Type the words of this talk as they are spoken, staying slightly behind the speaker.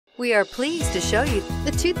We are pleased to show you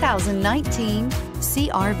the 2019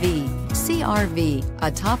 CR-V. CR-V,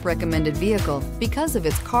 a top recommended vehicle because of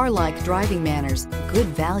its car-like driving manners, good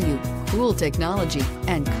value, cool technology,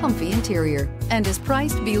 and comfy interior, and is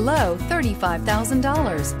priced below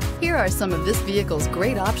 $35,000. Here are some of this vehicle's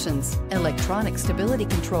great options: electronic stability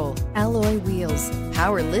control, alloy wheels,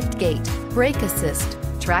 power liftgate, brake assist,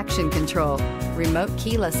 traction control, remote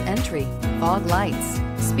keyless entry, fog lights,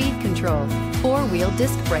 speed control, four-wheel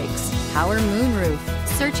disc brakes, power moonroof.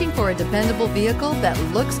 Searching for a dependable vehicle that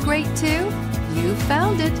looks great too? You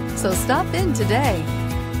found it, so stop in today.